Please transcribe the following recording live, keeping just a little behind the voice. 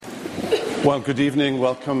Well, good evening.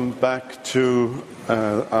 Welcome back to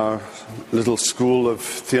our little school of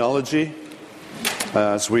theology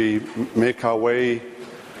as we make our way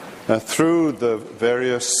through the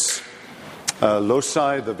various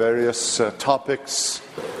loci, the various topics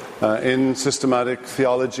in systematic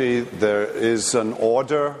theology. There is an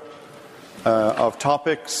order of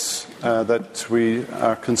topics that we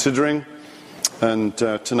are considering, and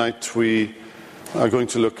tonight we are going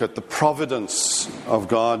to look at the providence of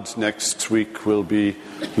God. Next week we'll be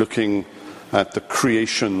looking at the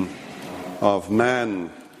creation of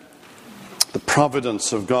man, the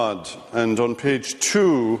providence of God. And on page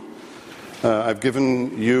 2, I've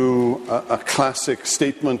given you a classic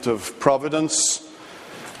statement of providence,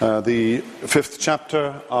 the 5th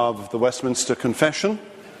chapter of the Westminster Confession,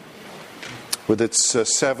 with its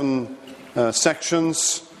 7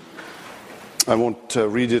 sections. I won't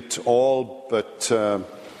read it all, but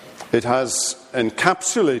it has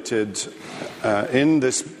encapsulated in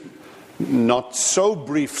this not so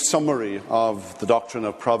brief summary of the doctrine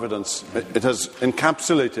of providence, it has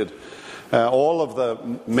encapsulated all of the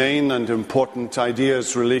main and important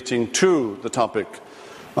ideas relating to the topic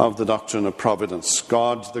of the doctrine of providence.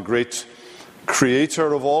 God, the great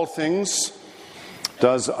creator of all things,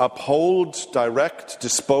 does uphold, direct,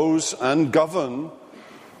 dispose, and govern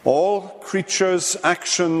all creatures,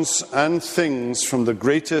 actions, and things, from the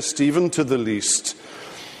greatest even to the least,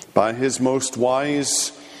 by his most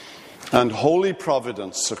wise and holy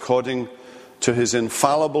providence, according to his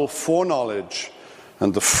infallible foreknowledge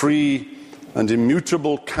and the free and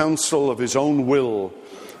immutable counsel of his own will,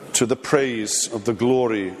 to the praise of the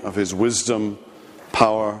glory of his wisdom,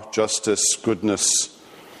 power, justice, goodness,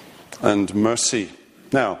 and mercy.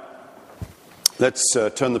 Now, let's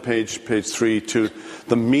turn the page 3, to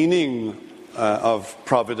the meaning of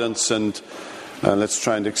providence, and let's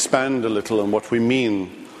try and expand a little on what we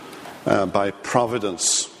mean by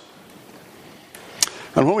providence.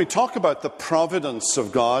 And when we talk about the providence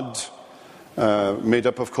of God, made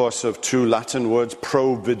up, of course, of 2 Latin words,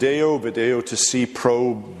 pro video, video to see,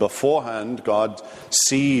 pro beforehand, God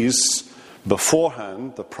sees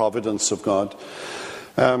beforehand, the providence of God.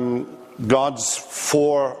 God's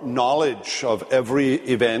foreknowledge of every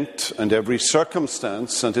event and every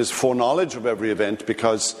circumstance, and his foreknowledge of every event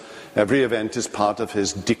because every event is part of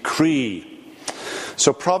his decree.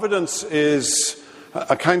 So providence is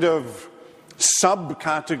a kind of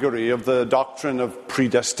subcategory of the doctrine of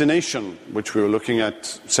predestination, which we were looking at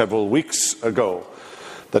several weeks ago,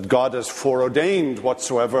 that God has foreordained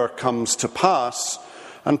whatsoever comes to pass,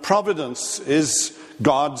 and providence is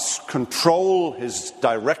God's control, his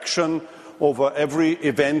direction over every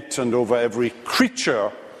event and over every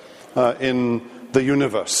creature in the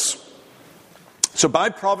universe. So by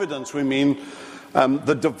providence we mean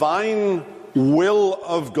the divine will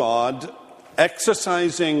of God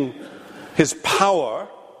exercising his power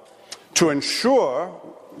to ensure,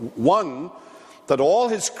 one, that all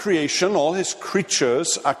his creation, all his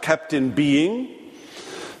creatures are kept in being.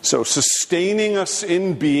 So sustaining us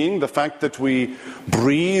in being, the fact that we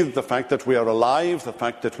breathe, the fact that we are alive, the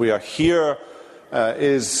fact that we are here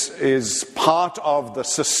is part of the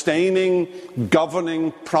sustaining,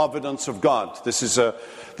 governing providence of God. This is a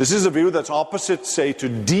view that's opposite, say, to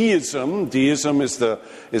deism. Deism is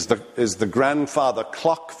the grandfather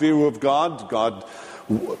clock view of God. God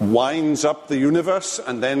winds up the universe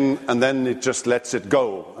and then it just lets it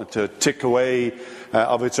go to tick away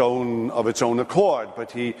of its own accord.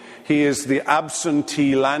 But he is the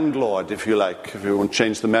absentee landlord, if you like, if you want to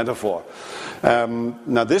change the metaphor.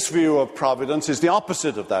 Now this view of providence is the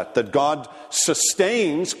opposite of that God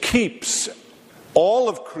sustains, keeps all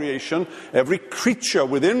of creation, every creature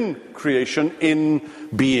within creation in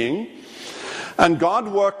being. And God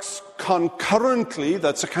works concurrently.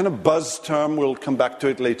 That's a kind of buzz term. We'll come back to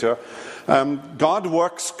it later. God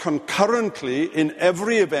works concurrently in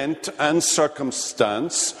every event and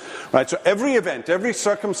circumstance. Right? So every event, every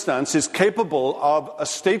circumstance is capable of a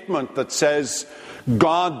statement that says,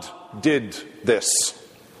 God did this.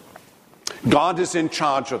 God is in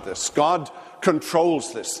charge of this. God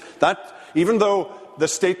controls this. That, even though the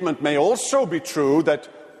statement may also be true that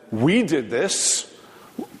we did this,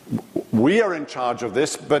 we are in charge of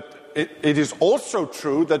this, but it is also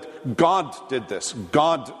true that God did this.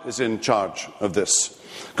 God is in charge of this.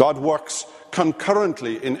 God works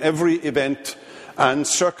concurrently in every event and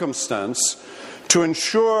circumstance to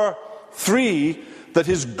ensure, 3, that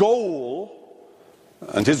his goal,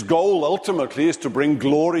 and his goal ultimately is to bring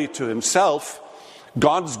glory to himself.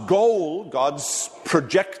 God's goal, God's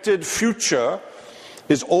projected future,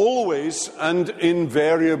 is always and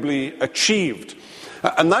invariably achieved.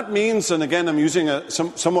 And that means, and again I'm using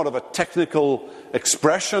somewhat of a technical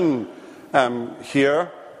expression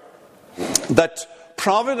here, that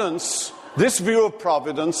providence, this view of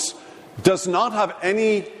providence, does not have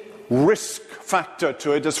any risk factor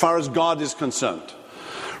to it as far as God is concerned.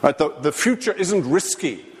 Right? The future isn't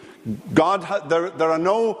risky. There are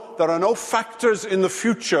no factors in the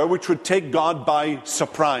future which would take God by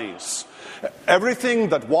surprise. Everything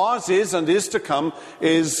that was, is, and is to come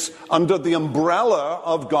is under the umbrella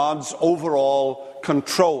of God's overall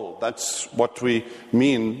control. That's what we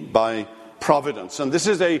mean by providence. And this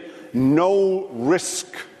is a no-risk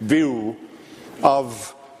view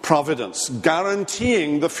of providence,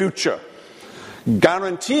 guaranteeing the future.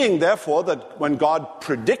 Guaranteeing, therefore, that when God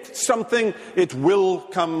predicts something, it will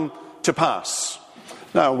come to pass.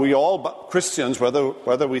 Now, we all, Christians,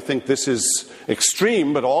 whether we think this is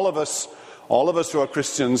extreme, but all of us who are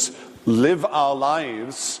Christians live our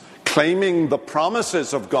lives claiming the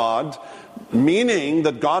promises of God, meaning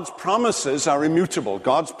that God's promises are immutable.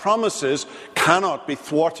 God's promises cannot be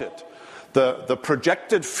thwarted. The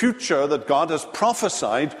projected future that God has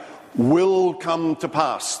prophesied will come to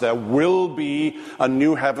pass. There will be a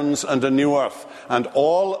new heavens and a new earth, and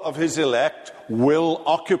all of his elect will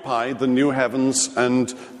occupy the new heavens and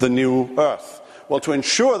the new earth. Well, to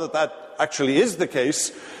ensure that that actually is the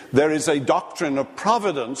case, there is a doctrine of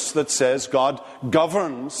providence that says God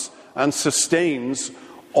governs and sustains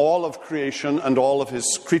all of creation and all of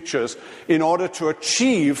his creatures in order to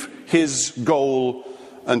achieve his goal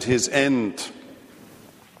and his end.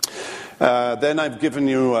 Then I've given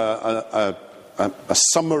you a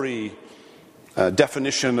summary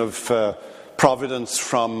definition of providence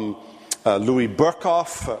from Louis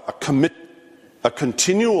Berkhoff, a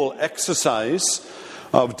continual exercise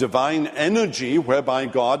of divine energy whereby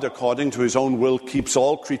God, according to his own will, keeps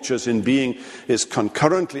all creatures in being, is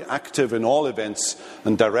concurrently active in all events,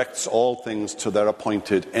 and directs all things to their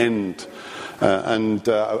appointed end.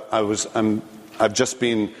 I've just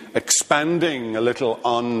been expanding a little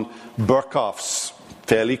on Berkhoff's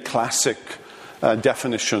fairly classic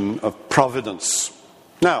definition of providence.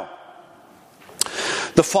 Now,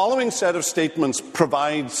 the following set of statements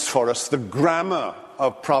provides for us the grammar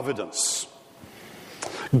of providence.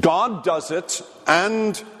 God does it,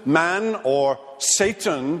 and man or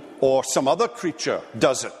Satan or some other creature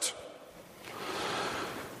does it.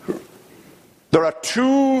 There are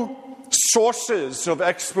two sources of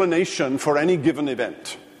explanation for any given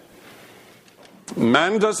event.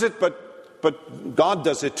 Man does it, but God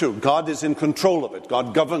does it too. God is in control of it.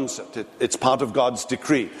 God governs it. It's part of God's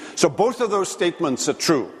decree. So both of those statements are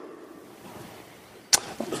true.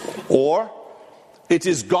 Or it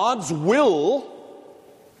is God's will,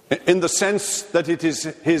 in the sense that it is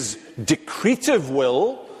his decretive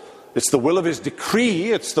will. It's the will of his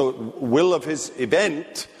decree. It's the will of his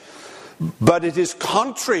event. But it is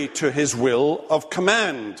contrary to his will of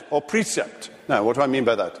command or precept. Now, what do I mean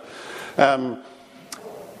by that?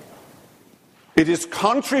 It is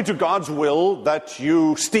contrary to God's will that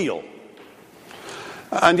you steal.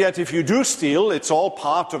 And yet, if you do steal, it's all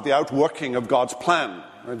part of the outworking of God's plan.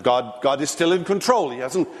 God is still in control. He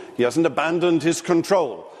hasn't abandoned his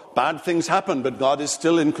control. Bad things happen, but God is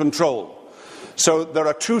still in control. So there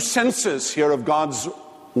are two senses here of God's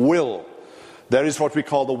will. There is what we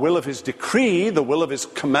call the will of his decree, the will of his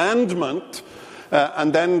commandment,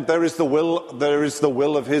 and then there is the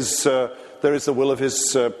will of his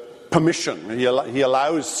permission. He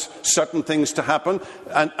allows certain things to happen,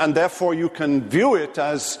 and therefore you can view it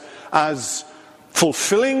as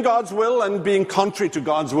fulfilling God's will and being contrary to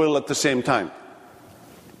God's will at the same time.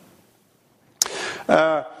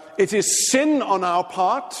 It is sin on our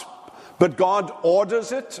part, but God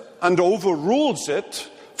orders it and overrules it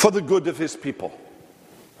for the good of his people.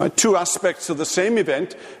 Right? Two aspects of the same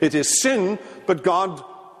event. It is sin, but God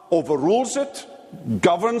overrules it,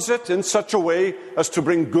 governs it in such a way as to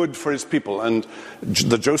bring good for his people. And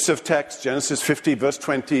the Joseph text, Genesis 50, verse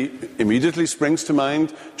 20, immediately springs to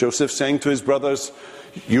mind. Joseph saying to his brothers,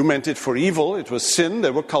 you meant it for evil. It was sin.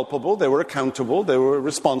 They were culpable. They were accountable. They were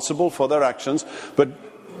responsible for their actions. But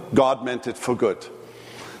God meant it for good.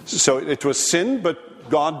 So it was sin, but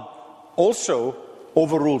God also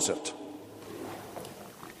overrules it.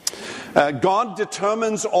 God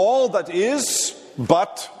determines all that is,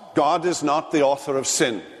 but God is not the author of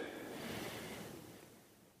sin.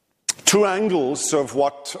 Two angles of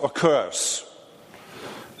what occurs.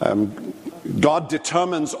 God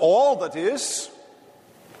determines all that is,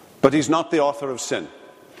 but he's not the author of sin.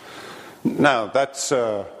 Now, that's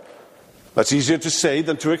easier to say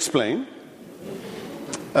than to explain.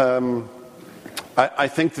 I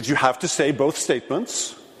think that you have to say both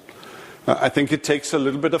statements. I think it takes a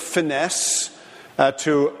little bit of finesse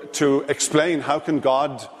to explain how can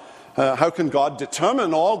God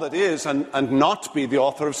determine all that is and not be the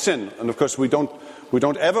author of sin. And of course we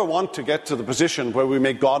don't ever want to get to the position where we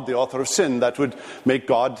make God the author of sin. That would make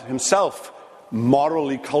God himself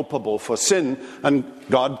morally culpable for sin, and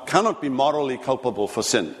God cannot be morally culpable for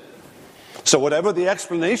sin. So whatever the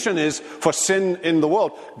explanation is for sin in the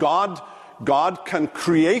world, God can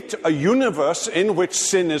create a universe in which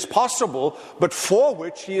sin is possible, but for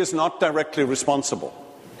which he is not directly responsible.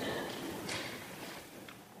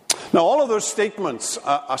 Now, all of those statements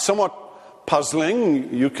are somewhat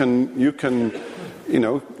puzzling. You can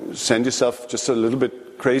send yourself just a little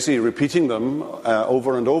bit crazy repeating them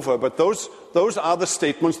over and over. But those are the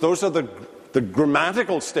statements. Those are the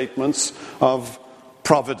grammatical statements of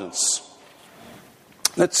providence.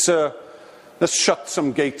 Let's shut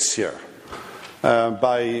some gates here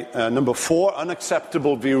by number 4: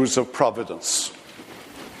 unacceptable views of providence.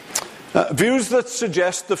 Views that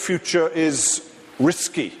suggest the future is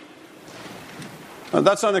risky.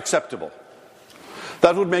 That's unacceptable.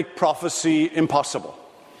 That would make prophecy impossible.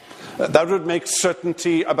 That would make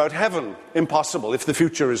certainty about heaven impossible if the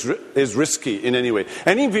future is risky in any way.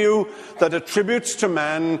 Any view that attributes to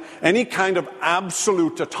man any kind of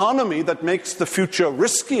absolute autonomy that makes the future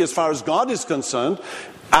risky as far as God is concerned,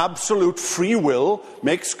 absolute free will,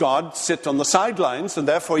 makes God sit on the sidelines, and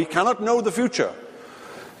therefore he cannot know the future.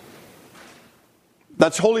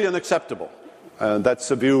 That's wholly unacceptable. That's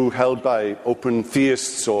a view held by open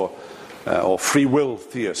theists or free will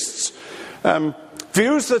theists.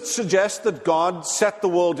 Views that suggest that God set the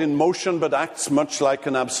world in motion but acts much like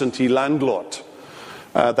an absentee landlord.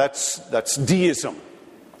 That's deism.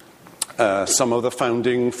 Some of the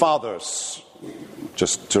founding fathers,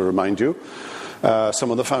 just to remind you,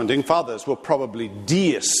 some of the founding fathers were probably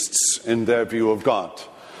deists in their view of God.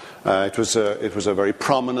 It was a very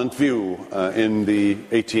prominent view in the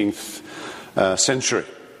 18th century,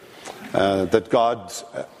 that God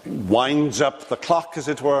winds up the clock, as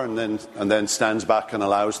it were, and then stands back and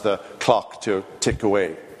allows the clock to tick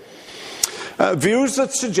away. Views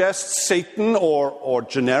that suggest Satan or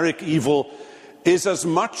generic evil is as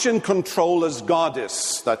much in control as God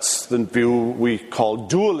is. That's the view we call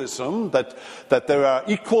dualism, that there are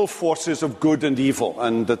equal forces of good and evil,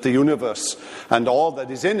 and that the universe and all that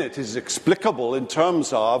is in it is explicable in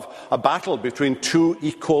terms of a battle between two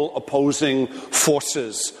equal opposing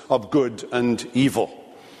forces of good and evil.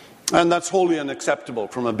 And that's wholly unacceptable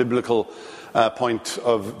from a biblical point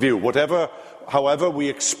of view. However we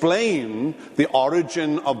explain the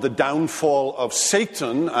origin of the downfall of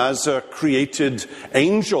Satan as a created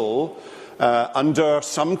angel under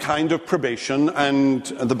some kind of probation, and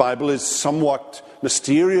the Bible is somewhat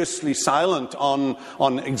mysteriously silent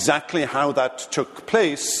on exactly how that took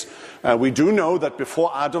place. We do know that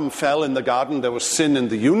before Adam fell in the garden, there was sin in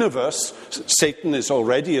the universe. Satan is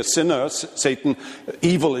already a sinner.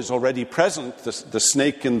 Evil is already present. The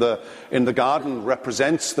snake in the garden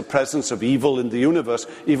represents the presence of evil in the universe,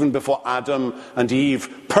 even before Adam and Eve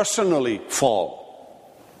personally fall.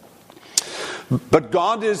 But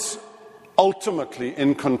God is ultimately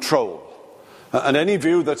in control, and any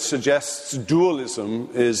view that suggests dualism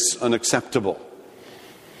is unacceptable.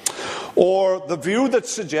 Or the view that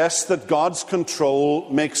suggests that God's control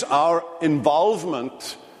makes our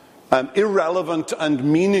involvement irrelevant and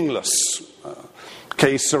meanereless.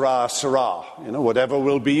 Que sera, sera. Whatever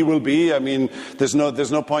will be, will be. I mean, there's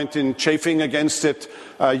no point in chafing against it.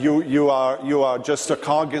 You are just a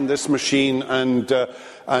cog in this machine, and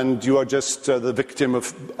you are just the victim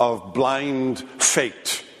of blind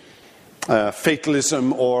fate,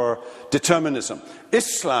 fatalism or determinism.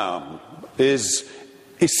 Islam is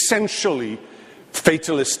essentially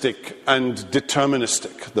fatalistic and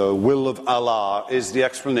deterministic. The will of Allah is the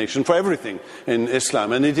explanation for everything in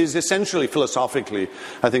Islam, and it is essentially philosophically,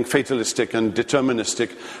 I think, fatalistic and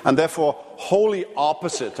deterministic, and therefore wholly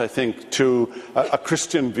opposite, I think, to a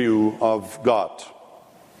Christian view of God.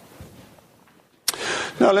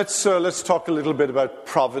 Now let's talk a little bit about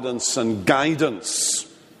providence and guidance,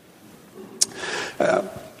 and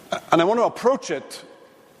I want to approach it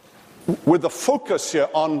with a focus here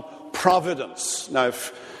on providence. Now,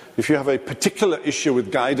 if you have a particular issue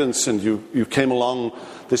with guidance and you came along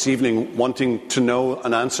this evening wanting to know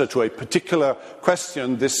an answer to a particular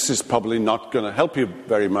question, this is probably not going to help you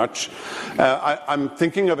very much. I'm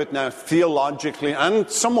thinking of it now theologically and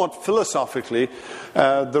somewhat philosophically,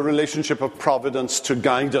 the relationship of providence to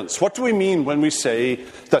guidance. What do we mean when we say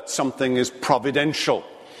that something is providential?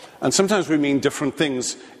 And sometimes we mean different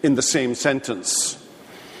things in the same sentence.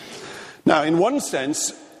 Now, in one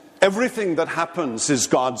sense, everything that happens is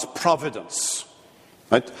God's providence.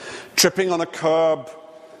 Right? Tripping on a curb,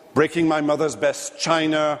 breaking my mother's best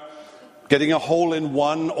china, getting a hole in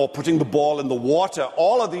one, or putting the ball in the water,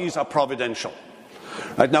 all of these are providential.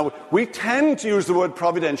 Right? Now, we tend to use the word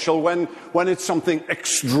providential when it's something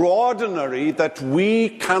extraordinary that we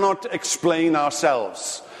cannot explain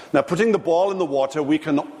ourselves. Now, putting the ball in the water,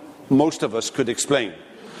 most of us could explain.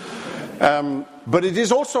 But it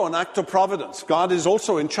is also an act of providence. God is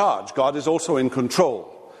also in charge. God is also in control.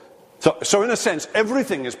 So in a sense,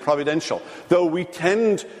 everything is providential, though we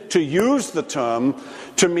tend to use the term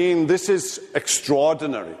to mean this is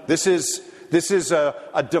extraordinary. This is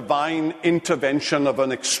a divine intervention of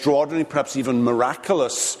an extraordinary, perhaps even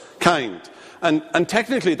miraculous kind. And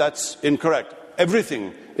technically that's incorrect.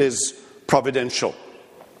 Everything is providential.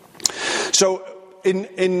 So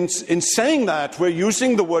in saying that, we're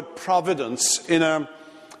using the word providence in a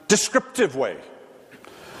descriptive way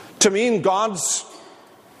to mean God's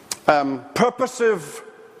purposive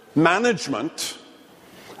management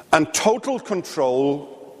and total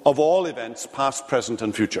control of all events, past, present,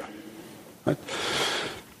 and future. Right?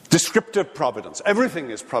 Descriptive providence. Everything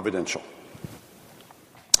is providential.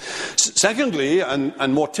 Secondly,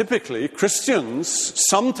 and more typically, Christians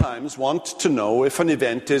sometimes want to know if an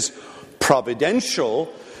event is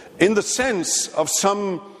providential in the sense of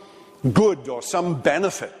some good or some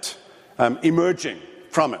benefit emerging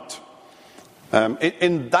from it.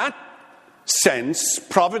 In that sense,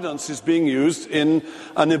 providence is being used in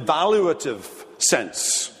an evaluative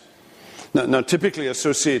sense. Now, typically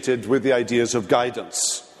associated with the ideas of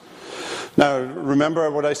guidance. Now, remember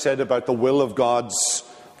what I said about the will of God's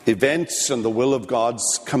events and the will of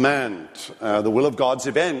God's command. The will of God's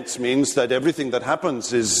events means that everything that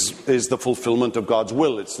happens is the fulfillment of God's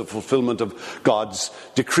will. It's the fulfillment of God's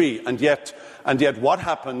decree. And yet what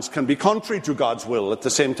happens can be contrary to God's will at the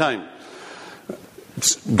same time.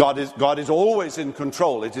 God is always in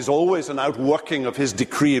control. It is always an outworking of his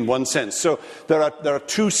decree in one sense. So there are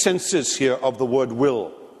two senses here of the word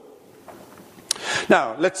will.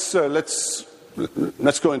 Now let's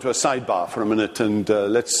go into a sidebar for a minute and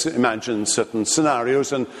let's imagine certain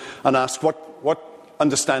scenarios and ask what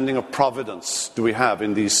understanding of providence do we have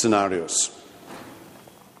in these scenarios.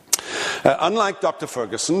 Unlike Dr.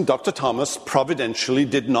 Ferguson, Dr. Thomas providentially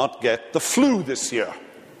did not get the flu this year.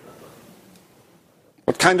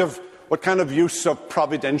 What kind of use of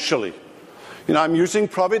providentially? I'm using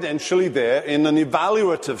providentially there in an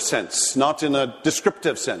evaluative sense, not in a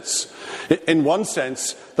descriptive sense. In one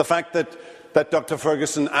sense, the fact that Dr.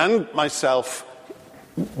 Ferguson and myself,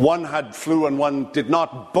 one had flu and one did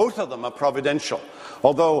not, both of them are providential.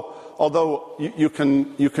 Although you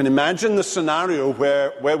can imagine the scenario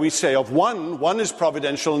where we say of one is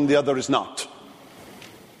providential and the other is not.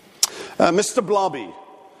 Mr. Blobby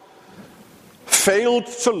failed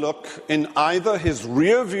to look in either his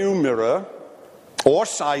rear view mirror or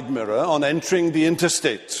side mirror on entering the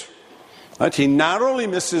interstate. Right? He narrowly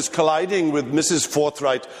misses colliding with Mrs.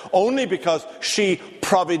 Forthright only because she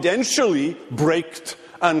providentially braked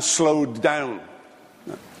and slowed down.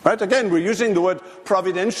 Right? Again, we're using the word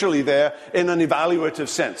providentially there in an evaluative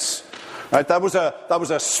sense. Right? That was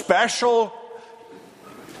a special,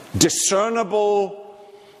 discernible,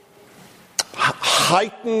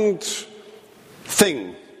 heightened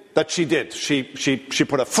thing that she did. She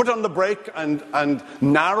put her foot on the brake and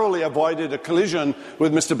narrowly avoided a collision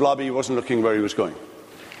with Mr. Blobby. He wasn't looking where he was going.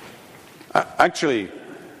 Actually,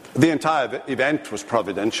 the entire event was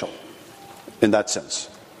providential in that sense.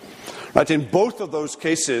 Right? In both of those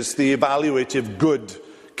cases, the evaluative good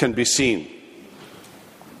can be seen.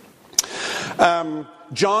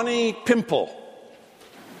 Johnny Pimple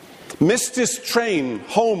missed his train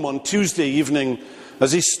home on Tuesday evening.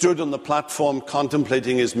 As he stood on the platform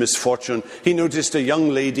contemplating his misfortune, he noticed a young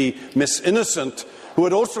lady, Miss Innocent, who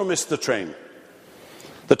had also missed the train.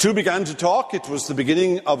 The two began to talk. It was the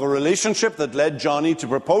beginning of a relationship that led Johnny to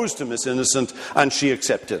propose to Miss Innocent, and she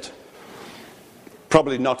accepted.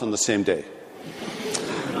 Probably not on the same day.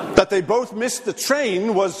 That they both missed the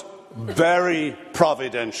train was very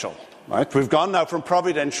providential. Right? We've gone now from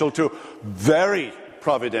providential to very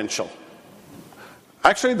providential.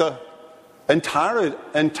 Actually, the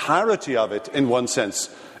entirety of it, in one sense,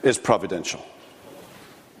 is providential.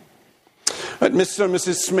 Mr. and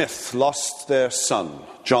Mrs. Smith lost their son,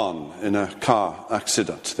 John, in a car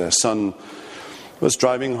accident. Their son was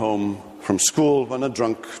driving home from school when a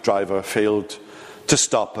drunk driver failed to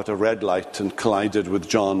stop at a red light and collided with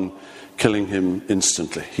John, killing him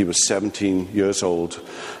instantly. He was 17 years old.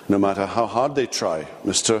 No matter how hard they try,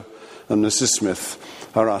 Mr. and Mrs.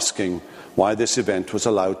 Smith are asking why this event was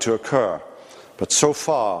allowed to occur. But so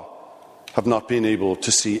far, have not been able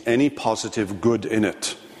to see any positive good in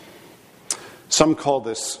it. Some call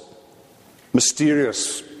this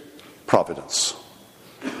mysterious providence.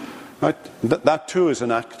 Right? That too is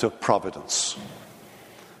an act of providence.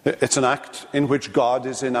 It's an act in which God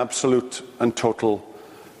is in absolute and total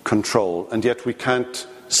control, and yet we can't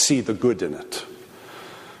see the good in it.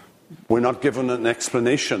 We're not given an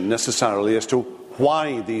explanation necessarily as to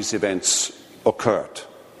why these events occurred.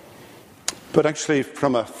 But actually,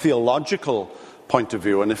 from a theological point of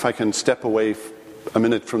view, and if I can step away a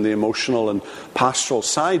minute from the emotional and pastoral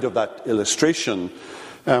side of that illustration,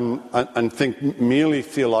 and think merely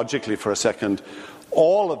theologically for a second,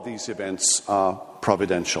 all of these events are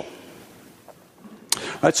providential.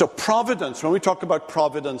 Right, so providence, when we talk about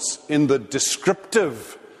providence in the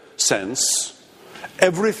descriptive sense,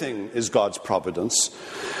 everything is God's providence,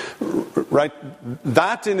 right?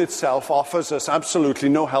 That in itself offers us absolutely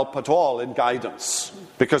no help at all in guidance,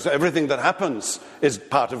 because everything that happens is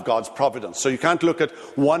part of God's providence. So you can't look at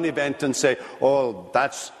one event and say, oh,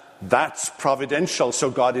 that's providential,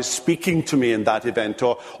 so God is speaking to me in that event,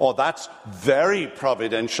 or that's very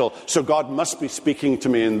providential, so God must be speaking to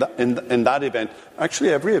me in that event.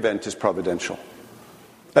 Actually, every event is providential.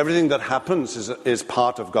 Everything that happens is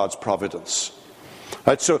part of God's providence.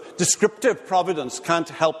 Right? So descriptive providence can't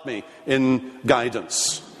help me in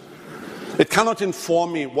guidance. It cannot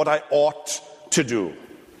inform me what I ought to do.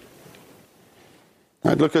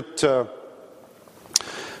 Right, look at the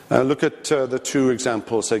two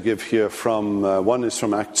examples I give here from, one is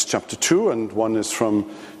from Acts chapter 2 and one is from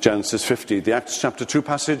Genesis 50. The Acts chapter 2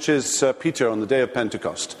 passage is Peter on the day of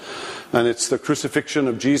Pentecost. And it's the crucifixion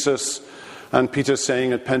of Jesus, and Peter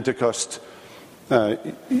saying at Pentecost,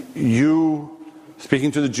 you,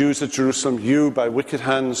 speaking to the Jews at Jerusalem, you by wicked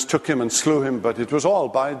hands took him and slew him, but it was all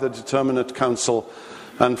by the determinate counsel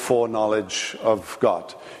and foreknowledge of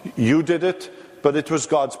God. You did it, but it was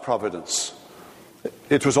God's providence.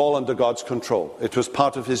 It was all under God's control. It was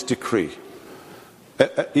part of his decree.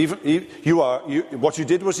 What you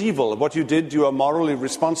did was evil. What you did, you are morally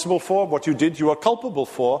responsible for. What you did, you are culpable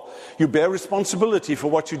for. You bear responsibility for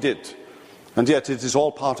what you did. And yet it is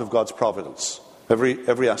all part of God's providence.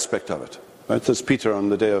 Every aspect of it. Right? There's Peter on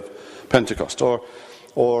the day of Pentecost.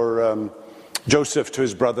 Or Joseph to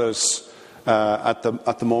his brothers at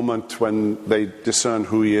the moment when they discern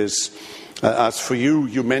who he is. As for you,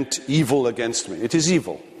 you meant evil against me. It is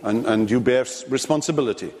evil, and you bear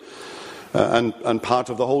responsibility. And part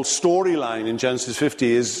of the whole storyline in Genesis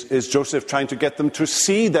 50 is Joseph trying to get them to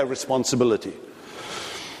see their responsibility.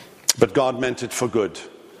 But God meant it for good,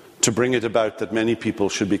 to bring it about that many people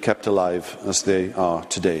should be kept alive as they are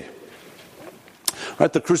today.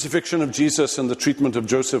 Right, the crucifixion of Jesus and the treatment of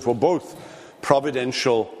Joseph were both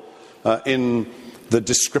providential in the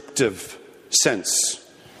descriptive sense.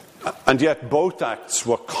 And yet both acts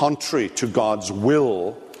were contrary to God's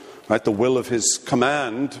will, right? The will of his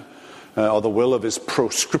command, or the will of his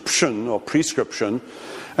proscription or prescription.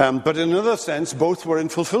 But in another sense, both were in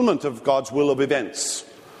fulfillment of God's will of events.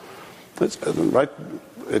 Right?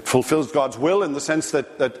 It fulfills God's will in the sense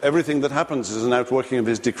that everything that happens is an outworking of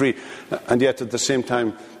his decree. And yet at the same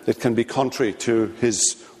time, it can be contrary to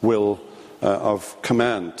his will of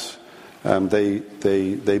command.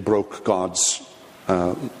 They broke God's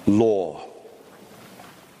law.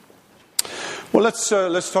 Well, let's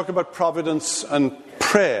talk about providence and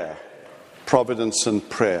prayer. Providence and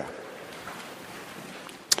prayer.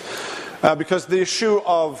 Because the issue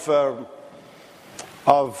of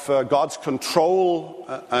God's control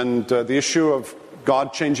and the issue of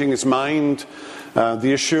God changing his mind,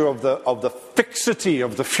 the issue of the fixity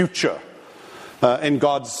of the future in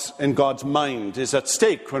God's mind is at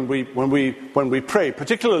stake when we pray,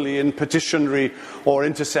 particularly in petitionary or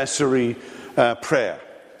intercessory prayer.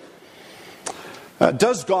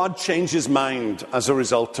 Does God change his mind as a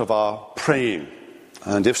result of our praying?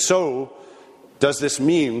 And if so, does this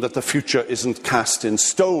mean that the future isn't cast in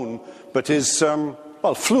stone, but is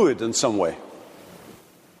fluid in some way?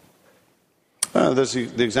 There's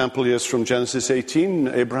the example here is from Genesis 18,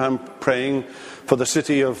 Abraham praying for the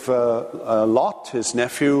city of Lot, his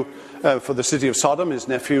nephew, for the city of Sodom, his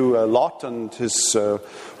nephew Lot and his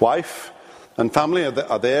wife and family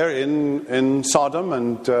are there in Sodom,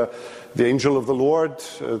 and the angel of the Lord,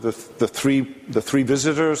 the three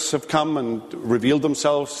visitors have come and revealed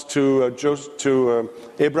themselves to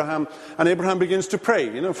Abraham, and Abraham begins to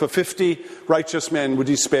pray. For 50 righteous men would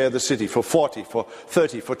he spare the city, for 40, for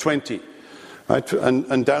 30, for 20. Right?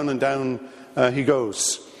 And down he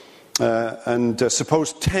goes. And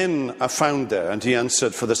suppose 10 are found there. And he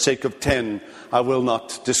answered, for the sake of 10, I will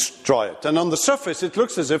not destroy it. And on the surface, it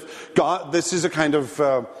looks as if God, this is a kind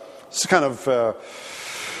of it's kind of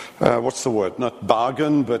what's the word? Not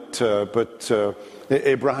bargain, but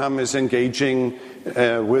Abraham is engaging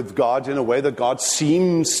with God in a way that God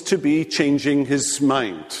seems to be changing his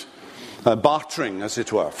mind. Bartering, as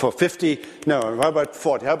it were, for 50, no, how about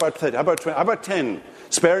 40, how about 30, how about 20, how about 10,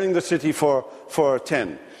 sparing the city for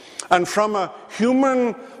 10. And from a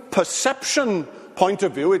human perception point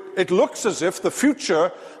of view, it looks as if the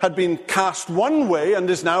future had been cast one way and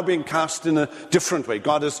is now being cast in a different way.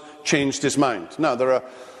 God has changed his mind. Now, there are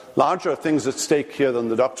larger things at stake here than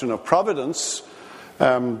the doctrine of providence.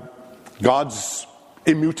 God's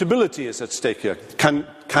immutability is at stake here.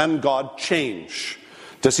 Can God change?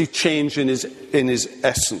 Does he change in his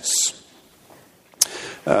essence?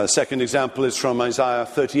 Second example is from Isaiah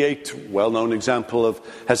 38, well-known example of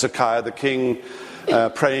Hezekiah the king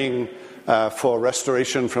praying for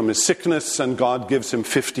restoration from his sickness, and God gives him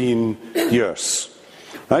 15 years.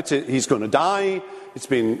 Right? He's going to die. It's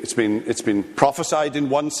been prophesied in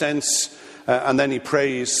one sense, and then he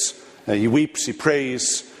prays, he weeps, he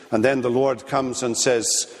prays, and then the Lord comes and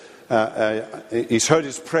says, he's heard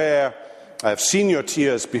his prayer. I have seen your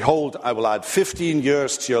tears. Behold, I will add 15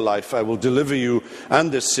 years to your life. I will deliver you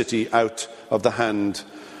and this city out of the hand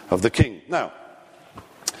of the king. Now,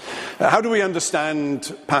 how do we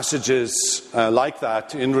understand passages like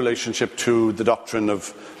that in relationship to the doctrine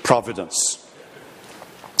of providence?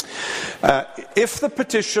 If the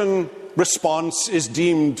petition response is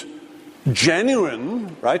deemed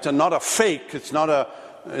genuine, right, and not a fake,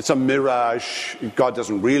 it's a mirage, God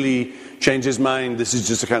doesn't really change his mind, this is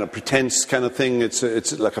just a kind of pretense kind of thing, it's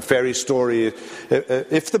like a fairy story.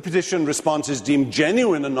 If the petition response is deemed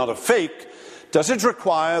genuine and not a fake, does it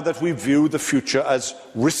require that we view the future as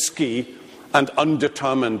risky and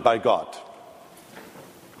undetermined by God?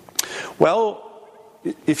 Well,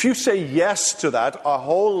 if you say yes to that, a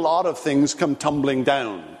whole lot of things come tumbling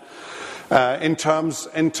down in terms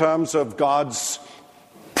of God's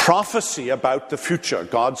prophecy about the future,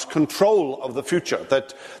 God's control of the future,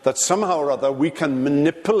 that somehow or other we can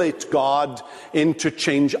manipulate God into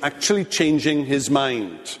actually changing his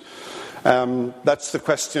mind. That's the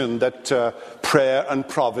question that prayer and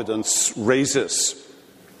providence raises.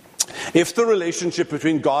 If the relationship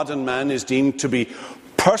between God and man is deemed to be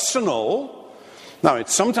personal, now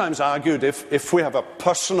it's sometimes argued if we have a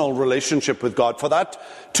personal relationship with God, for that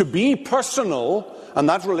to be personal and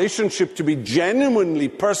that relationship to be genuinely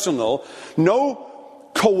personal, no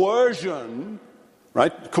coercion,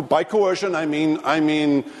 right? By coercion I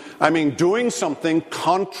mean doing something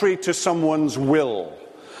contrary to someone's will,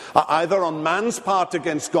 either on man's part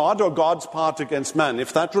against God or God's part against man.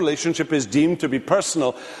 If that relationship is deemed to be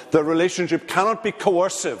personal, the relationship cannot be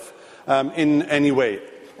coercive in any way.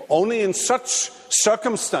 Only in such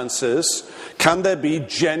circumstances can there be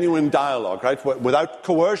genuine dialogue, right? Without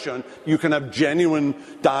coercion, you can have genuine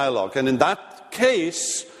dialogue. And in that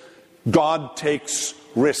case, God takes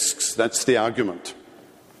risks. That's the argument.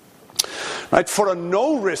 Right? For a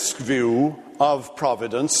no-risk view of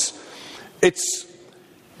providence, it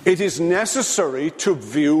is necessary to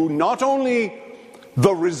view not only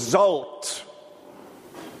the result,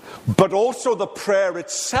 but also the prayer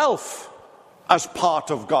itself as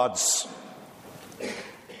part of God's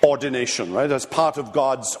ordination, right? As part of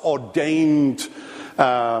God's ordained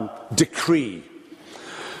decree.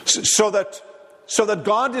 So that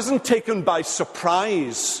God isn't taken by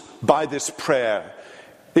surprise by this prayer.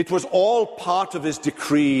 It was all part of his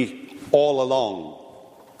decree all along.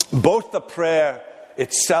 Both the prayer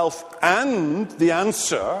itself and the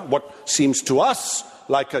answer, what seems to us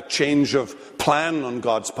like a change of plan on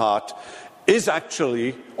God's part, is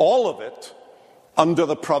actually, all of it, under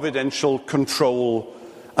the providential control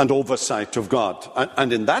and oversight of God.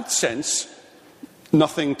 And in that sense,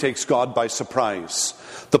 nothing takes God by surprise.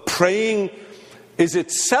 The praying is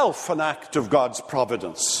itself an act of God's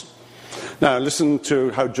providence. Now, listen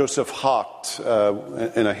to how Joseph Hart,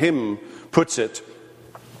 in a hymn, puts it.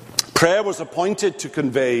 Prayer was appointed to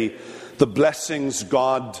convey the blessings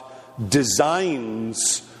God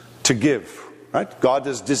designs to give. Right? God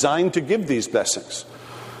is designed to give these blessings.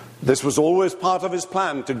 This was always part of his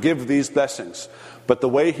plan, to give these blessings. But the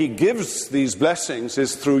way he gives these blessings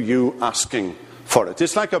is through you asking for it.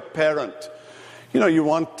 It's like a parent. You know, you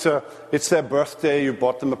want, it's their birthday, you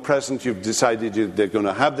bought them a present, you've decided they're going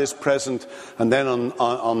to have this present, and then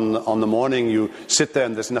on the morning you sit there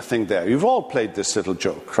and there's nothing there. You've all played this little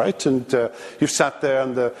joke, right? And you've sat there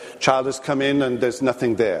and the child has come in and there's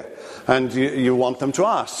nothing there. And you want them to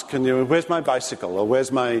ask, and where's my bicycle, or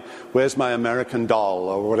where's my American doll,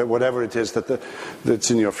 or whatever it is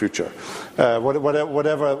that's in your future.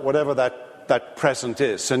 Whatever that present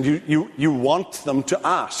is. And you want them to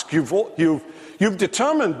ask. You've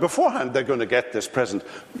determined beforehand they're going to get this present,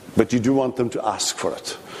 but you do want them to ask for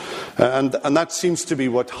it. And that seems to be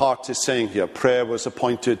what Hart is saying here. Prayer was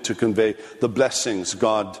appointed to convey the blessings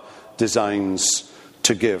God designs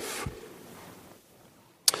to give.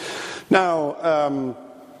 Now,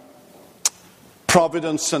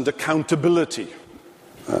 providence and accountability.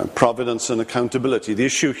 Providence and accountability. The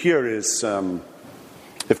issue here is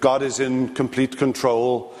if God is in complete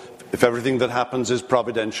control, if everything that happens is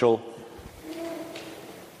providential,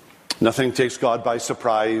 nothing takes God by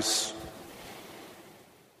surprise,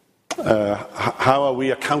 how are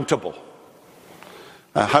we accountable?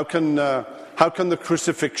 How can the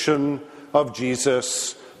crucifixion of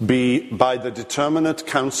Jesus be by the determinate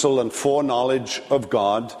counsel and foreknowledge of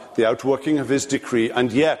God, the outworking of his decree,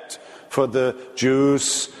 and yet for the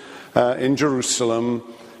Jews in Jerusalem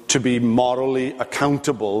to be morally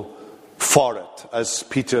accountable for it, as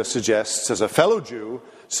Peter suggests, as a fellow Jew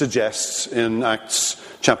suggests in Acts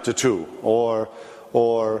chapter 2? Or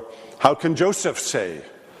how can Joseph say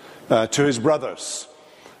to his brothers,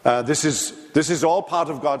 this is all part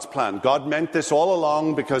of God's plan. God meant this all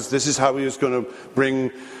along because this is how he was going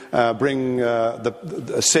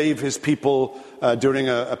to save his people during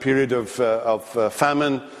a period of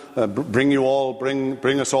famine. Bring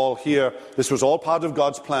us all here. This was all part of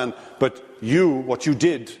God's plan. But what you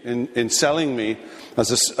did in selling me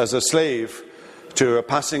as a slave to a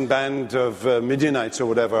passing band of Midianites or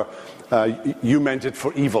whatever, you meant it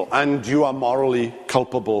for evil, and you are morally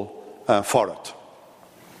culpable for it.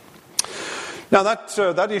 Now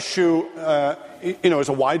that issue, is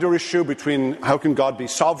a wider issue between how can God be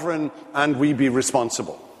sovereign and we be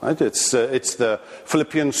responsible. Right? It's the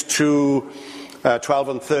Philippians 2:12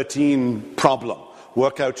 and 13 problem.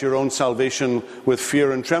 Work out your own salvation with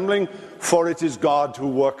fear and trembling, for it is God who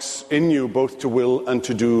works in you both to will and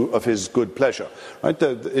to do of his good pleasure. Right?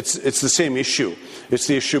 It's the same issue. It's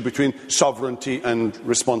the issue between sovereignty and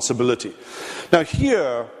responsibility. Now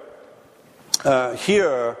here,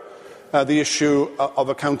 the issue of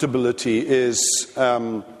accountability is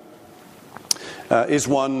one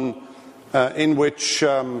in which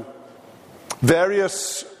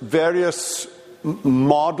various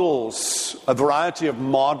models, a variety of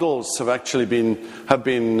models, have actually been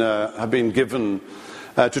given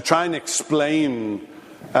to try and explain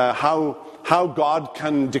how God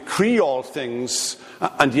can decree all things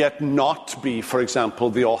and yet not be, for example,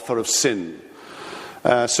 the author of sin.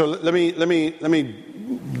 So let me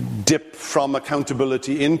dip from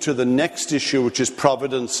accountability into the next issue, which is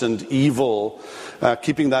providence and evil,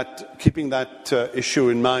 keeping that issue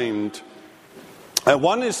in mind.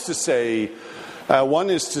 One is to say,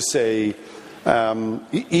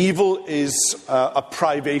 evil is a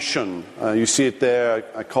privation. You see it there.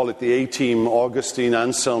 I call it the A-team: Augustine,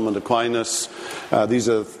 Anselm, and Aquinas. These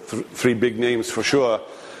are three big names for sure.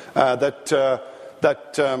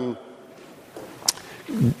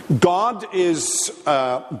 God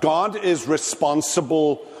is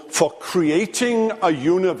responsible for creating a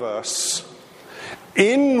universe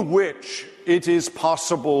in which it is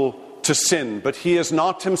possible to sin, but he is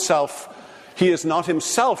not himself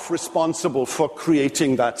responsible for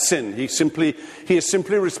creating that sin. He is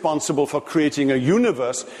simply responsible for creating a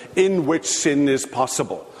universe in which sin is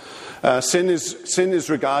possible. Sin is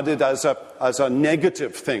regarded as a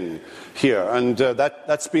negative thing here, and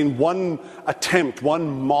that's been one attempt,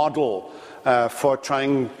 one model for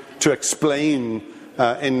trying to explain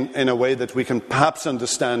in a way that we can perhaps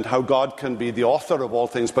understand how God can be the author of all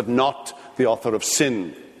things but not the author of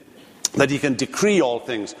sin. That he can decree all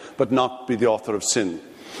things but not be the author of sin.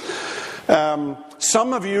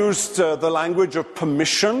 Some have used the language of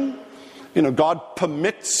permission. God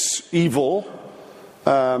permits evil,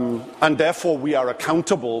 and therefore we are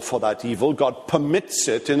accountable for that evil. God permits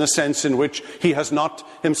it in a sense in which he has not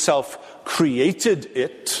himself created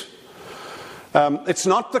it. It's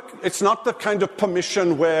not the kind of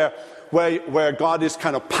permission where God is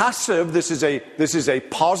kind of passive. This is a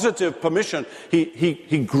positive permission.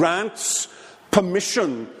 He grants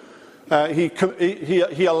permission.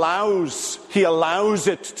 He allows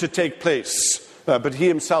it to take place, but he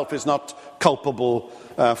himself is not culpable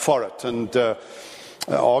for it. And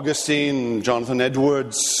Augustine, Jonathan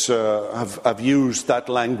Edwards have used that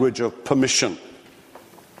language of permission.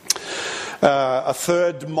 A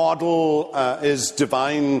third model is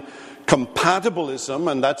divine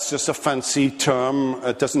compatibilism, and that's just a fancy term.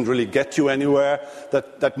 It doesn't really get you anywhere.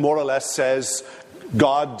 That more or less says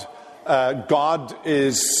God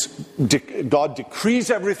decrees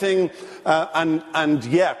everything, and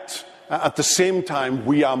yet at the same time,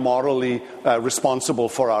 we are morally responsible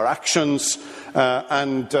for our actions,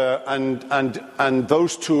 and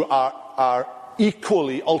those two are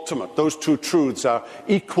equally ultimate. Those two truths are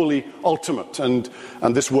equally ultimate. And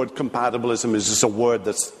this word compatibilism is just a word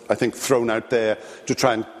that's, I think, thrown out there to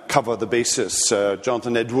try and cover the basis.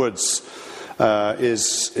 Jonathan Edwards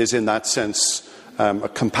is in that sense a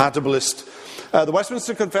compatibilist. The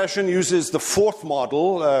Westminster Confession uses the fourth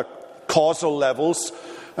model, causal levels,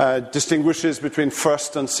 distinguishes between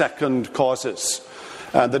first and second causes.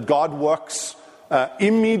 That God works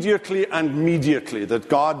immediately and mediately. That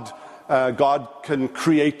God can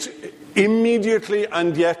create immediately,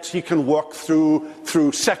 and yet he can work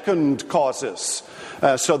through second causes,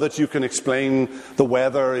 so that you can explain the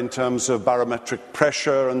weather in terms of barometric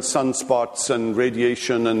pressure and sunspots and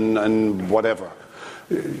radiation and whatever.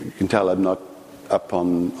 You can tell I'm not up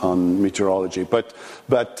on meteorology, but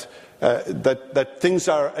that things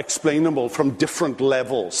are explainable from different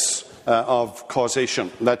levels of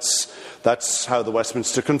causation. That's how the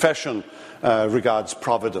Westminster Confession regards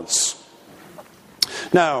providence.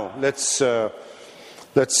 Now let's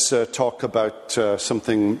talk about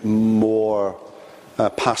something more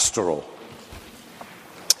pastoral,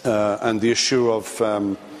 and the issue of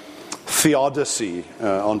theodicy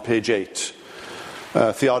on page 8.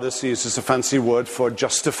 Theodicy is just a fancy word for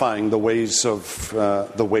justifying the ways of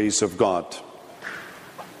God.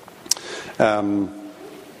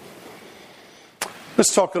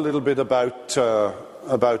 Let's talk a little bit about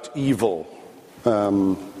evil,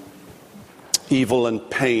 evil and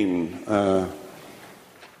pain.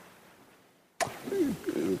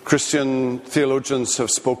 Christian theologians have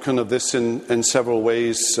spoken of this in several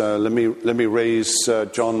ways. Let me raise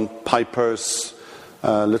John Piper's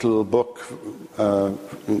little book,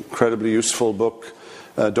 incredibly useful book,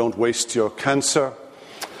 Don't Waste Your Cancer.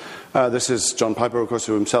 This is John Piper, of course,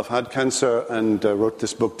 who himself had cancer and wrote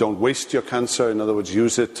this book, Don't Waste Your Cancer. In other words,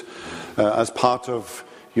 use it as part of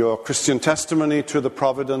your Christian testimony to the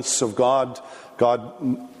providence of God. God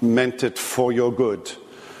meant it for your good,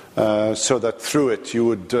 so that through it you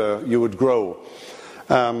would grow.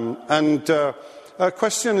 A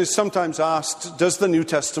question is sometimes asked: does the New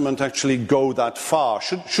Testament actually go that far?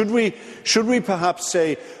 Should we perhaps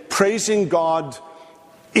say praising God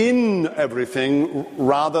in everything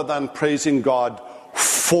rather than praising God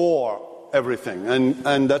for everything?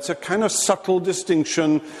 And that's a kind of subtle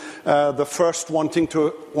distinction. The first wanting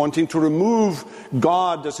to remove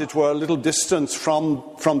God, as it were, a little distance from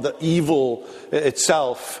the evil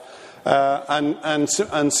itself,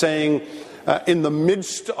 and saying in the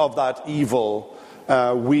midst of that evil,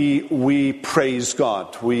 we praise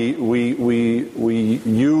God. We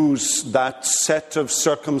use that set of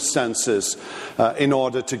circumstances in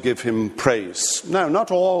order to give Him praise. Now,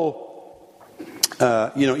 not all,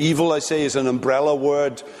 evil, I say, is an umbrella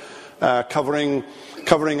word covering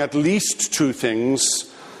at least two things: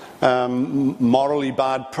 morally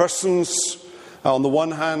bad persons on the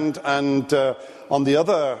one hand, and on the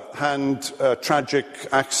other hand, tragic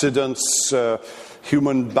accidents.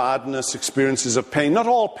 Human badness, experiences of pain. Not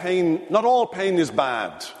all pain is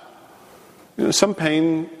bad. Some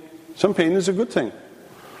pain is a good thing.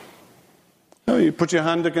 You put your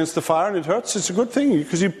hand against the fire and it hurts. It's a good thing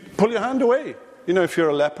because you pull your hand away. If you're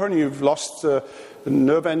a leper and you've lost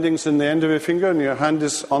nerve endings in the end of your finger and your hand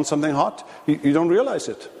is on something hot, you don't realize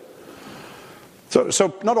it.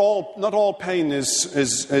 So not all pain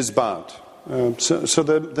is bad. So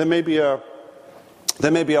there may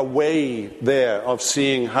be a way there of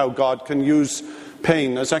seeing how God can use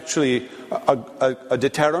pain as actually a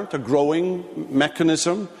deterrent, a growing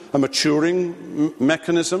mechanism, a maturing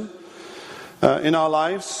mechanism in our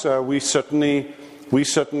lives. We certainly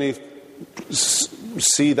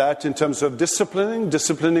see that in terms of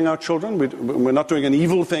disciplining our children. We're not doing an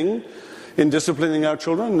evil thing in disciplining our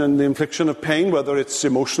children, and the infliction of pain, whether it's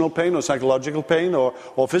emotional pain or psychological pain or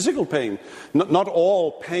physical pain. Not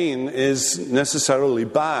all pain is necessarily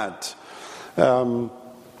bad. The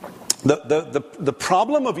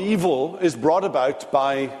problem of evil is brought about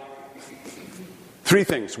by three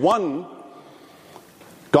things. One,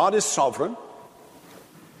 God is sovereign.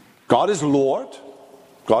 God is Lord.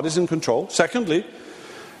 God is in control. Secondly,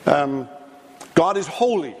 God is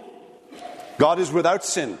holy. God is without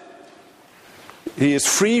sin. He is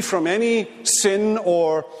free from any sin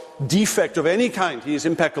or defect of any kind. He is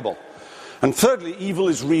impeccable. And thirdly, evil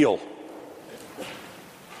is real.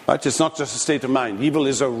 Right? It's not just a state of mind. Evil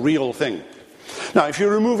is a real thing. Now, if you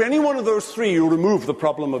remove any one of those three, you remove the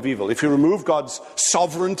problem of evil. If you remove God's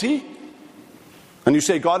sovereignty, and you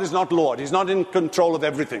say God is not Lord, He's not in control of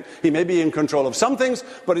everything. He may be in control of some things,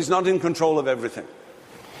 but He's not in control of everything.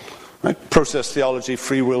 Right? Process theology,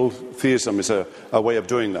 free will theism is a way of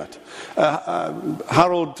doing that. Rabbi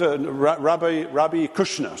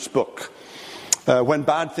Kushner's book, When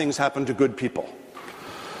Bad Things Happen to Good People.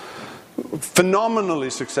 Phenomenally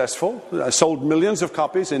successful. Sold millions of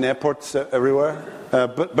copies in airports everywhere.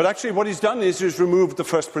 But actually what he's done is he's removed the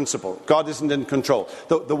first principle. God isn't in control.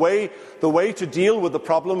 The way to deal with the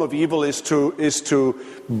problem of evil is to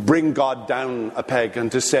bring God down a peg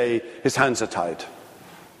and to say his hands are tied.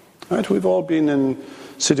 Right? We've all been in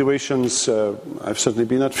situations, I've certainly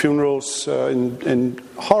been at funerals in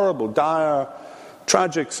horrible, dire,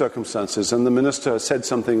 tragic circumstances, and the minister said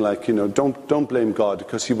something like, don't blame God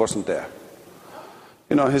because he wasn't there.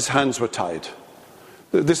 His hands were tied.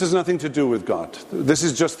 This has nothing to do with God. This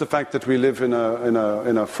is just the fact that we live in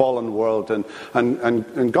a fallen world,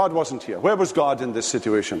 and God wasn't here. Where was God in this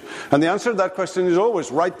situation? And the answer to that question is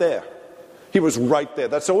always right there. He was right there.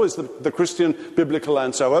 That's always the Christian biblical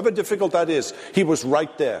answer. However difficult that is, he was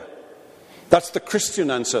right there. That's the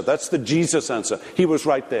Christian answer. That's the Jesus answer. He was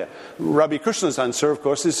right there. Rabbi Kushner's answer, of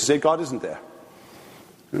course, is to say God isn't there.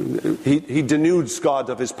 He denudes God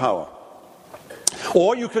of his power.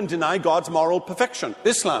 Or you can deny God's moral perfection.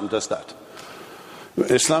 Islam does that.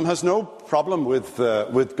 Islam has no problem with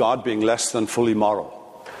God being less than fully moral.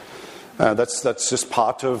 That's just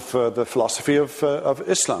part of the philosophy of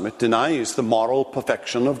Islam. It denies the moral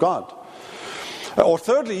perfection of God. Or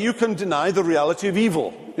thirdly, you can deny the reality of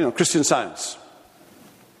evil. Christian Science.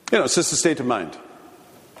 It's just a state of mind.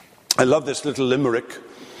 I love this little limerick.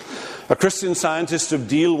 A Christian scientist of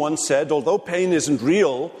Deal once said, although pain isn't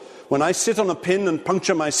real, when I sit on a pin and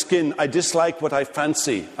puncture my skin, I dislike what I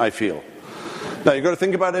fancy I feel. Now you've got to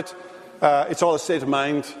think about it. It's all a state of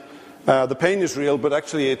mind. The pain is real, but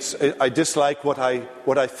actually I dislike what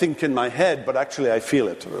I think in my head, but actually I feel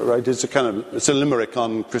it. Right? It's a limerick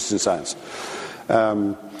on Christian Science.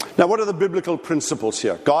 Now, what are the biblical principles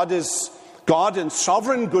here? God in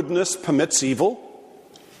sovereign goodness permits evil.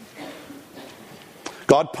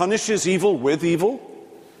 God punishes evil with evil.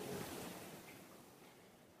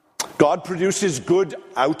 God produces good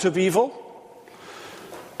out of evil.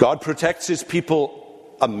 God protects his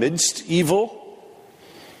people amidst evil.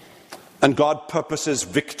 And God purposes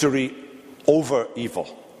victory over evil.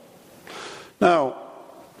 Now,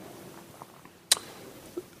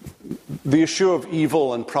 the issue of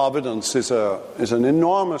evil and providence is an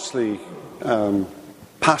enormously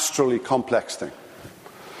pastorally complex thing.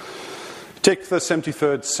 Take the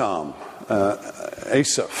 73rd Psalm,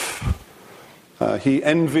 Asaph. He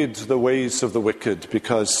envied the ways of the wicked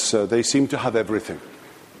because they seem to have everything.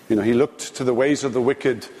 He looked to the ways of the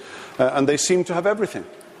wicked and they seem to have everything.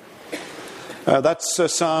 That's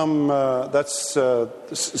Psalm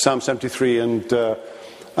 73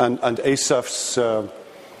 and Asaph's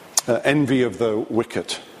envy of the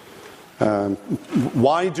wicked.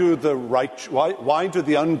 Why do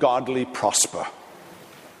the ungodly prosper?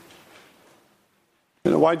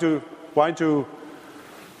 Why do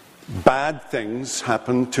bad things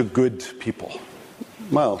happen to good people?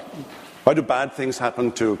 Well, why do bad things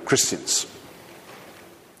happen to Christians?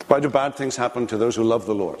 Why do bad things happen to those who love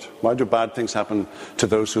the Lord? Why do bad things happen to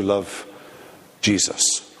those who love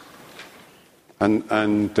Jesus?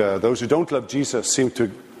 And those who don't love Jesus seem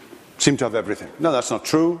to have everything. No, that's not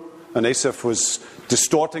true. And Asaph was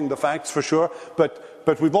distorting the facts for sure.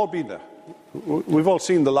 But we've all been there. We've all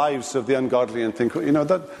seen the lives of the ungodly and think,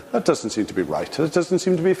 that doesn't seem to be right. That doesn't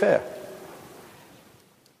seem to be fair.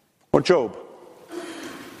 Or Job.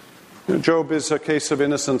 Job is a case of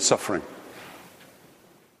innocent suffering.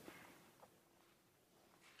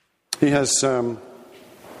 He has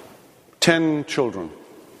 10 children,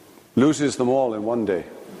 loses them all in one day.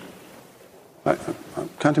 I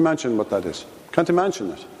can't imagine what that is. Can't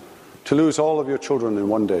imagine it. To lose all of your children in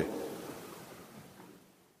one day.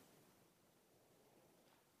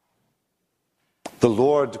 The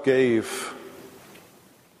Lord gave,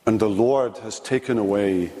 and the Lord has taken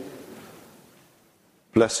away.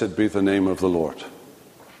 Blessed be the name of the Lord.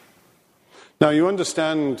 Now you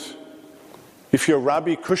understand, if you're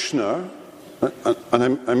Rabbi Kushner,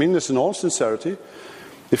 and I mean this in all sincerity,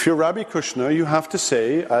 if you're Rabbi Kushner, you have to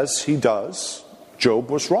say, as he does,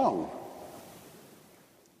 Job was wrong.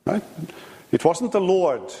 Right? It wasn't the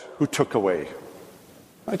Lord who took away.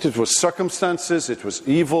 Right? It was circumstances, it was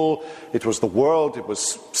evil, it was the world, it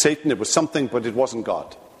was Satan, it was something, but it wasn't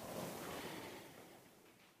God.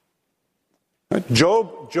 Right?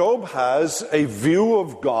 Job has a view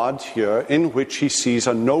of God here in which he sees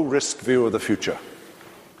a no-risk view of the future.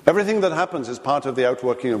 Everything that happens is part of the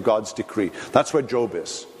outworking of God's decree. That's where Job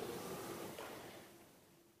is.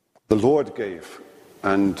 The Lord gave,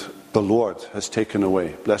 and the Lord has taken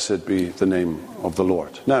away. Blessed be the name of the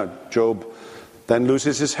Lord. Now, Job then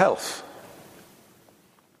loses his health.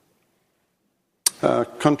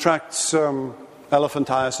 Contracts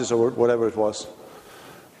elephantiasis or whatever it was.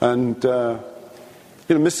 And,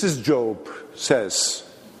 Mrs. Job says,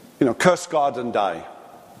 curse God and die.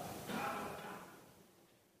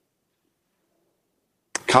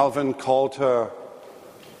 Calvin called her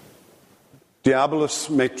Diabolus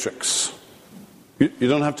Matrix. You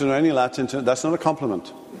don't have to know any Latin. That's not a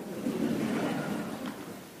compliment.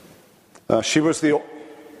 She was the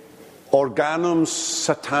organum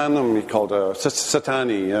satanum, he called her,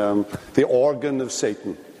 satani, the organ of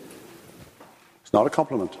Satan. It's not a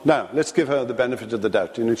compliment. Now, let's give her the benefit of the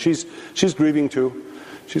doubt. She's grieving too.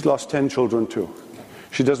 She's lost 10 children too.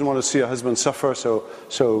 She doesn't want to see her husband suffer, so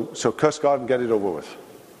curse God and get it over with.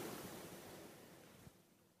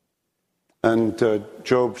 And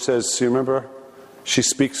Job says, you remember, she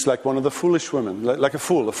speaks like one of the foolish women, like a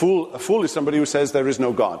fool. A fool is somebody who says there is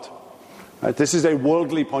no God. Right? This is a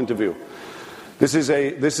worldly point of view. This is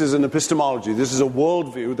an epistemology. This is a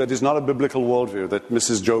worldview that is not a biblical worldview that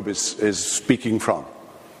Mrs. Job is speaking from.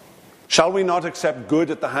 Shall we not accept good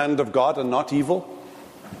at the hand of God and not evil?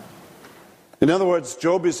 In other words,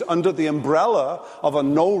 Job is under the umbrella of a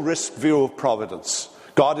no-risk view of providence.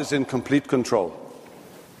 God is in complete control.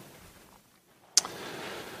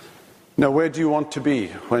 Now, where do you want to be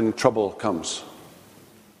when trouble comes?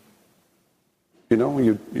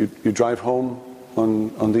 You drive home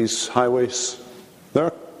on these highways. There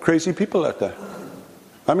are crazy people out there.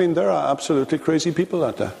 I mean, there are absolutely crazy people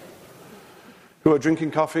out there who are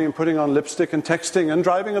drinking coffee and putting on lipstick and texting and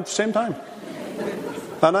driving at the same time.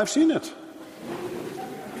 And I've seen it.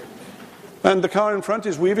 And the car in front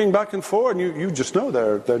is weaving back and forth, and you just know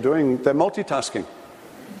they're multitasking.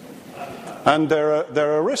 And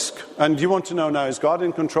they're a risk. And you want to know now, is God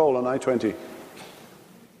in control on I-20?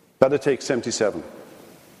 Better take 77.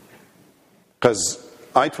 Because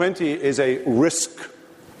I-20 is a risk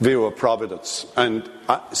view of providence. And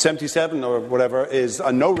 77 or whatever is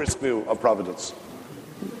a no-risk view of providence.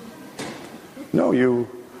 No,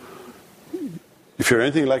 if you're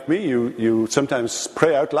anything like me, you sometimes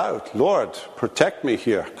pray out loud, Lord, protect me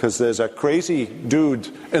here, because there's a crazy dude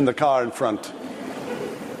in the car in front.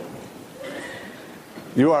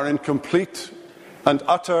 You are in complete and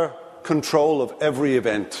utter control of every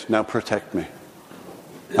event. Now protect me.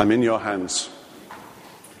 I'm in your hands.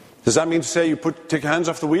 Does that mean to say you take your hands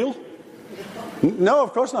off the wheel? No,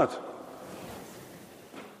 of course not.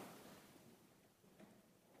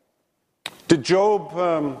 Did Job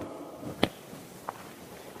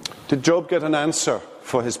get an answer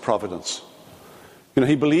for his providence?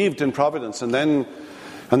 He believed in providence, and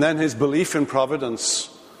then his belief in providence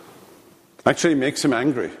actually makes him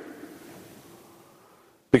angry.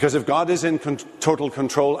 Because if God is in total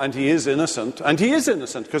control and he is innocent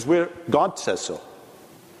because God says so,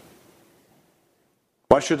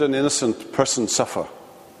 why should an innocent person suffer?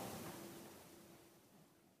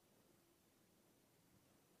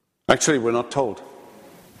 Actually, we're not told.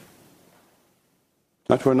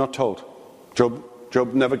 That we're not told.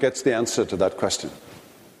 Job never gets the answer to that question.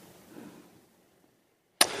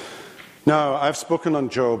 Now, I've spoken on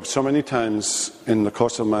Job so many times in the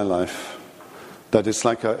course of my life that it's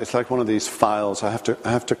like one of these files. I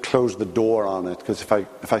have to close the door on it, because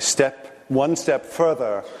if I step one step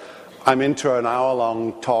further, I'm into an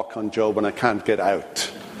hour-long talk on Job and I can't get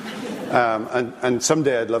out. And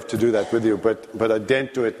someday I'd love to do that with you, but I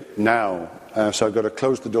daren't do it now. So I've got to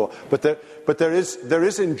close the door. But there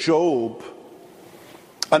is in Job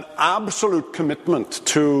an absolute commitment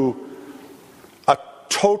to a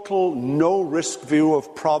total no-risk view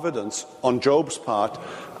of providence on Job's part,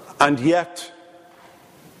 and yet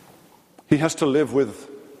he has to live with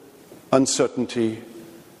uncertainty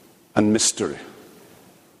and mystery.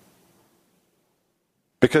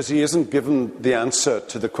 Because he isn't given the answer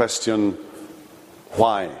to the question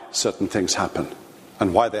why certain things happen,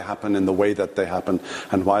 and why they happen in the way that they happen,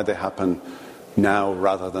 and why they happen now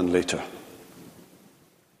rather than later.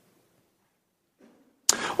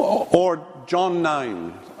 Or John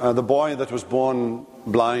 9, the boy that was born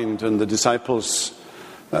blind, and the disciples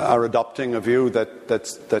are adopting a view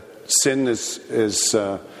that sin is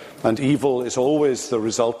and evil is always the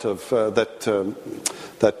result of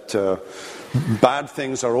bad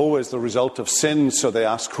things are always the result of sin. So they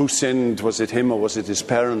ask, who sinned? Was it him or was it his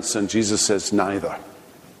parents? And Jesus says, neither.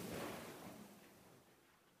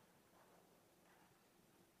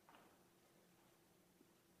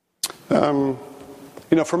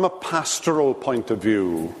 From a pastoral point of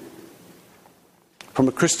view, from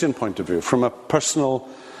a Christian point of view, from a personal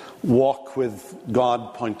walk with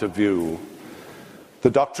God point of view, the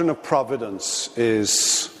doctrine of providence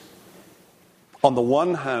is, on the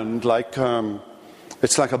one hand,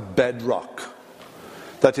 it's like a bedrock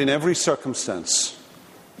that in every circumstance,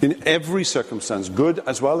 good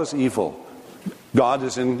as well as evil, God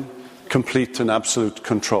is in complete and absolute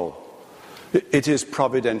control. It is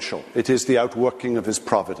providential. It is the outworking of his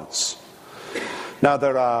providence. Now,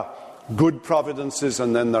 there are good providences,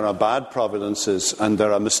 and then there are bad providences, and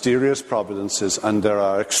there are mysterious providences, and there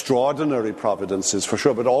are extraordinary providences, for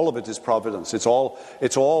sure, but all of it is providence. It's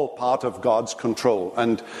all part of God's control.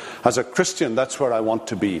 And as a Christian, that's where I want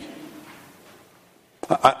to be.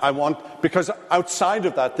 Because outside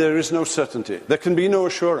of that, there is no certainty. There can be no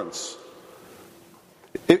assurance.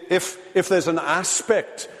 If there's an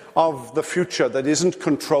aspect of the future that isn't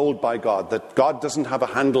controlled by God, that God doesn't have a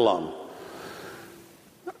handle on,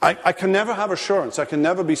 I can never have assurance. I can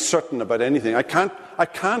never be certain about anything. I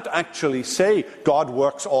can't actually say God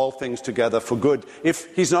works all things together for good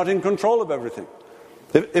if he's not in control of everything.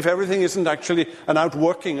 If everything isn't actually an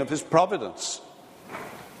outworking of his providence.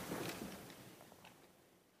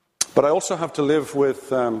 But I also have to live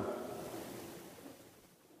with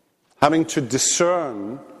having to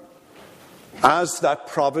discern, as that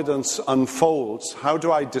providence unfolds, how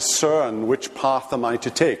do I discern which path am I to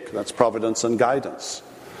take? That's providence and guidance.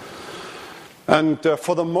 And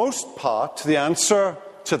for the most part, the answer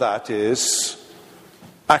to that is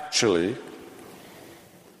actually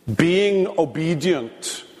being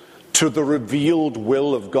obedient to the revealed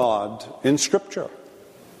will of God in Scripture.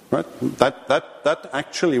 Right? That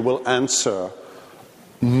actually will answer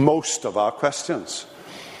most of our questions.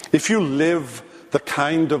 If you live the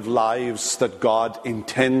kind of lives that God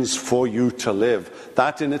intends for you to live,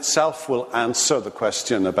 that in itself will answer the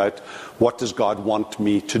question about what does God want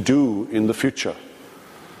me to do in the future.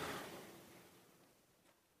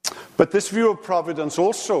 But this view of providence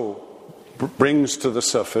also brings to the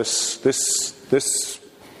surface this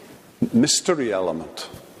mystery element,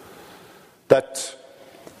 that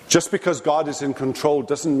just because God is in control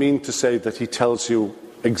doesn't mean to say that he tells you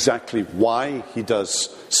exactly why he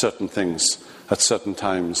does certain things at certain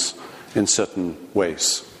times in certain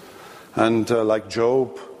ways. And like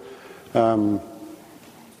Job, you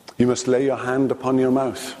must lay your hand upon your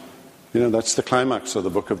mouth. That's the climax of the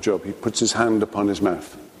book of Job. He puts his hand upon his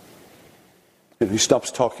mouth. He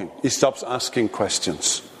stops talking. He stops asking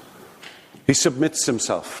questions. He submits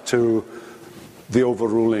himself to the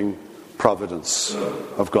overruling providence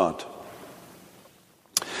of God.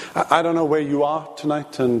 I don't know where you are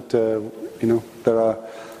tonight, and there are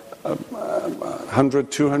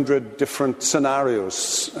 100, 200 different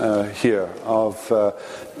scenarios here of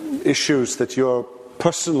issues that you're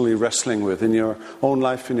personally wrestling with in your own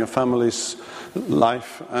life, in your family's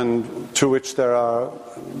life, and to which there are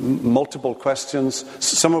multiple questions,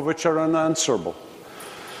 some of which are unanswerable.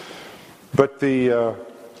 But the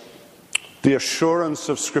assurance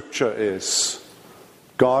of Scripture is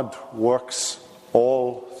God works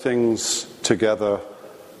all things together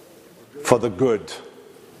for the good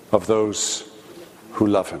of those who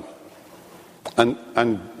love him.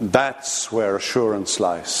 And that's where assurance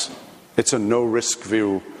lies. It's a no-risk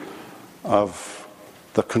view of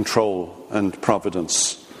the control and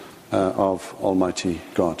providence of Almighty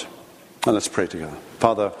God. And let's pray together.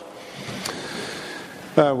 Father,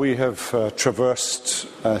 we have traversed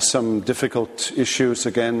some difficult issues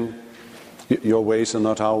again. Your ways are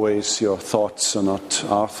not our ways. Your thoughts are not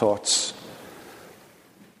our thoughts.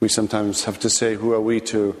 We sometimes have to say, who are we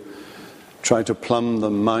to try to plumb the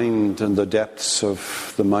mind and the depths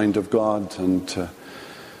of the mind of God? And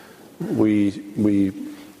we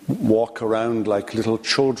walk around like little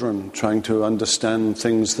children trying to understand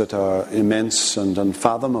things that are immense and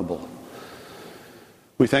unfathomable.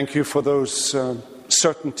 We thank you for those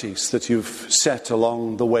certainties that you've set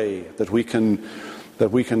along the way that we can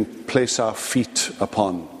place our feet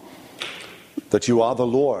upon. That you are the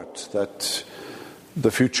Lord, that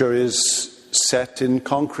the future is set in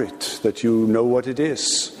concrete, that you know what it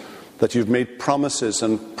is, that you've made promises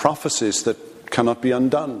and prophecies that cannot be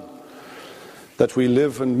undone, that we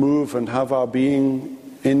live and move and have our being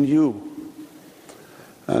in you.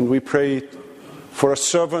 And we pray for a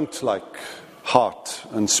servant-like heart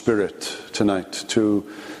and spirit tonight to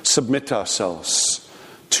submit ourselves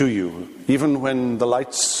to you, even when the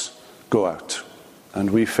lights go out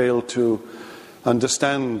and we fail to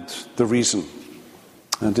understand the reason.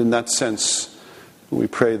 And in that sense, we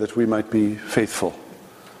pray that we might be faithful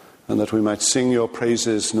and that we might sing your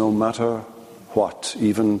praises no matter what,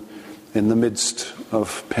 even in the midst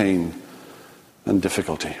of pain and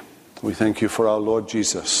difficulty. We thank you for our Lord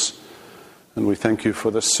Jesus, And we thank you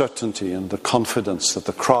for the certainty and the confidence that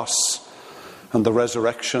the cross and the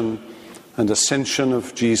resurrection and ascension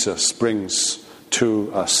of Jesus brings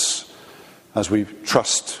to us as we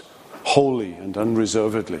trust wholly and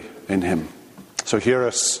unreservedly in him. So hear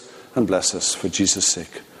us and bless us for Jesus'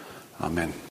 sake. Amen.